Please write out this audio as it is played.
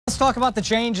talk about the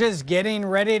changes getting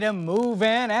ready to move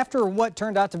in after what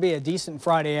turned out to be a decent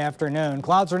Friday afternoon.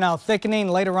 Clouds are now thickening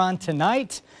later on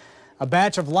tonight. A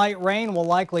batch of light rain will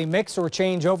likely mix or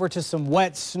change over to some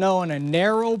wet snow in a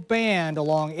narrow band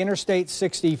along Interstate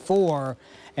 64.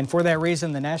 And for that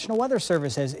reason, the National Weather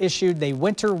Service has issued the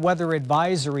winter weather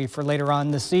advisory for later on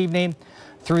this evening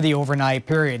through the overnight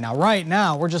period. Now, right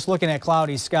now, we're just looking at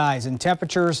cloudy skies and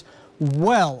temperatures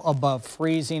well above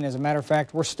freezing. As a matter of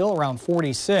fact, we're still around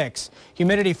 46.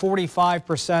 Humidity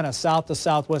 45%, a south to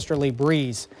southwesterly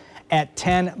breeze at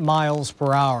 10 miles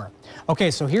per hour.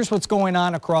 Okay, so here's what's going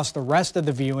on across the rest of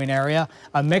the viewing area.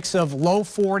 A mix of low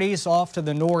 40s off to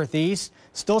the northeast.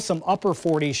 Still some upper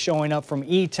 40s showing up from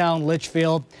E-Town,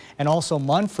 Litchfield, and also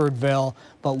Munfordville.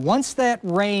 But once that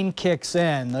rain kicks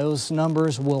in, those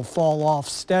numbers will fall off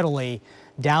steadily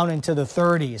down into the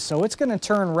 30s. So it's going to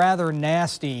turn rather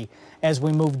nasty as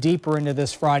we move deeper into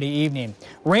this Friday evening.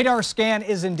 Radar scan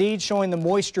is indeed showing the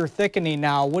moisture thickening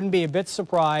now. Wouldn't be a bit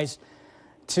surprised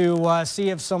to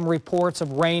see if some reports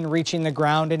of rain reaching the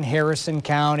ground in Harrison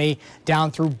County,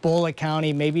 down through Bullitt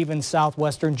County, maybe even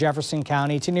southwestern Jefferson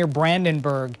County to near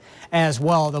Brandenburg as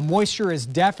well. The moisture is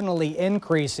definitely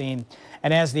increasing,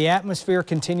 and as the atmosphere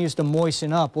continues to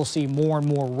moisten up, we'll see more and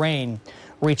more rain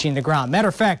reaching the ground. Matter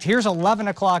of fact, here's 11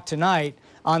 o'clock tonight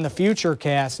on the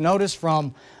Futurecast. Notice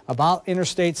from about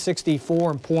Interstate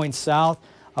 64 and points south,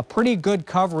 a pretty good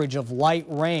coverage of light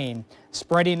rain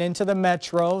spreading into the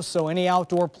metro. So any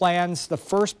outdoor plans the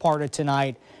first part of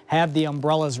tonight, have the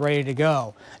umbrellas ready to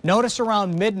go. Notice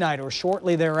around midnight or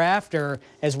shortly thereafter,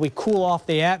 as we cool off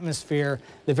the atmosphere,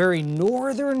 the very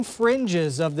northern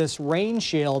fringes of this rain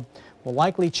shield will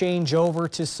likely change over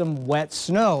to some wet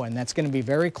snow, and that's going to be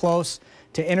very close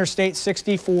to Interstate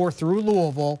 64 through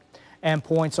Louisville and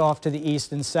points off to the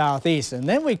east and southeast. And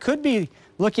then we could be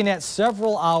looking at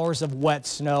several hours of wet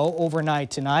snow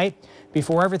overnight tonight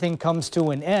before everything comes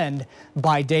to an end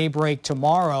by daybreak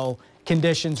tomorrow.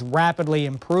 Conditions rapidly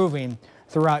improving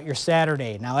throughout your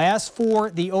Saturday. Now, as for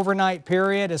the overnight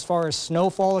period, as far as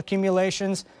snowfall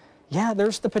accumulations, yeah,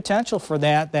 there's the potential for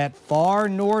that far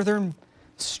northern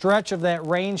stretch of that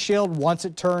rain shield once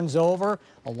it turns over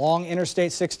along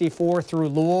Interstate 64 through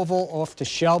Louisville off to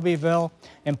Shelbyville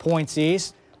and points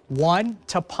east. 1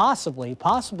 to possibly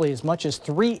as much as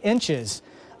 3 inches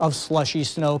of slushy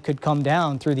snow could come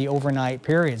down through the overnight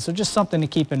period. So just something to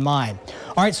keep in mind.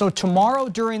 All right, so tomorrow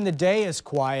during the day is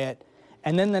quiet,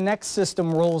 and then the next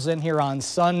system rolls in here on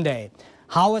Sunday.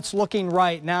 How it's looking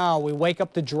right now, we wake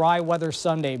up to dry weather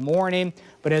Sunday morning,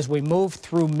 but as we move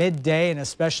through midday and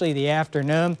especially the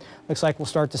afternoon, looks like we'll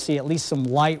start to see at least some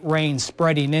light rain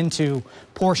spreading into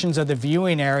portions of the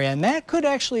viewing area, and that could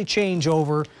actually change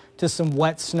over to some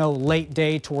wet snow late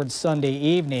day towards Sunday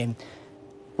evening.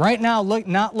 Right now,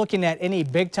 not looking at any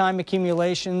big-time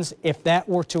accumulations. If that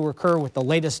were to occur with the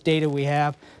latest data we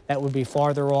have, that would be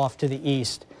farther off to the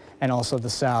east and also the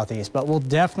southeast. But we'll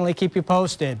definitely keep you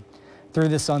posted through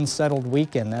this unsettled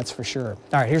weekend, that's for sure.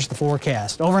 All right, here's the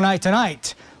forecast. Overnight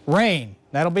tonight, rain.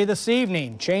 That'll be this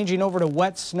evening, changing over to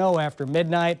wet snow after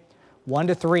midnight. 1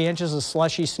 to 3 inches of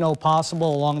slushy snow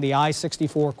possible along the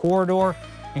I-64 corridor,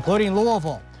 including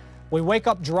Louisville. We wake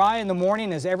up dry in the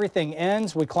morning as everything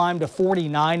ends. We climb to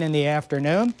 49 in the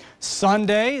afternoon.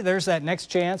 Sunday, there's that next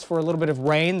chance for a little bit of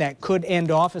rain that could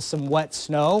end off as some wet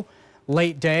snow.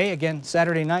 Late day, again,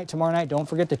 Saturday night, tomorrow night, don't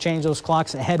forget to change those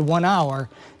clocks ahead 1 hour.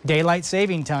 Daylight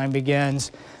saving time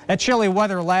begins. That chilly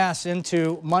weather lasts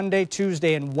into Monday,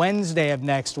 Tuesday, and Wednesday of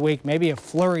next week. Maybe a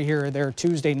flurry here or there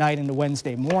Tuesday night into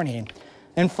Wednesday morning.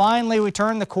 And finally, we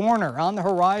turn the corner on the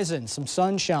horizon. Some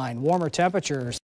sunshine, warmer temperatures.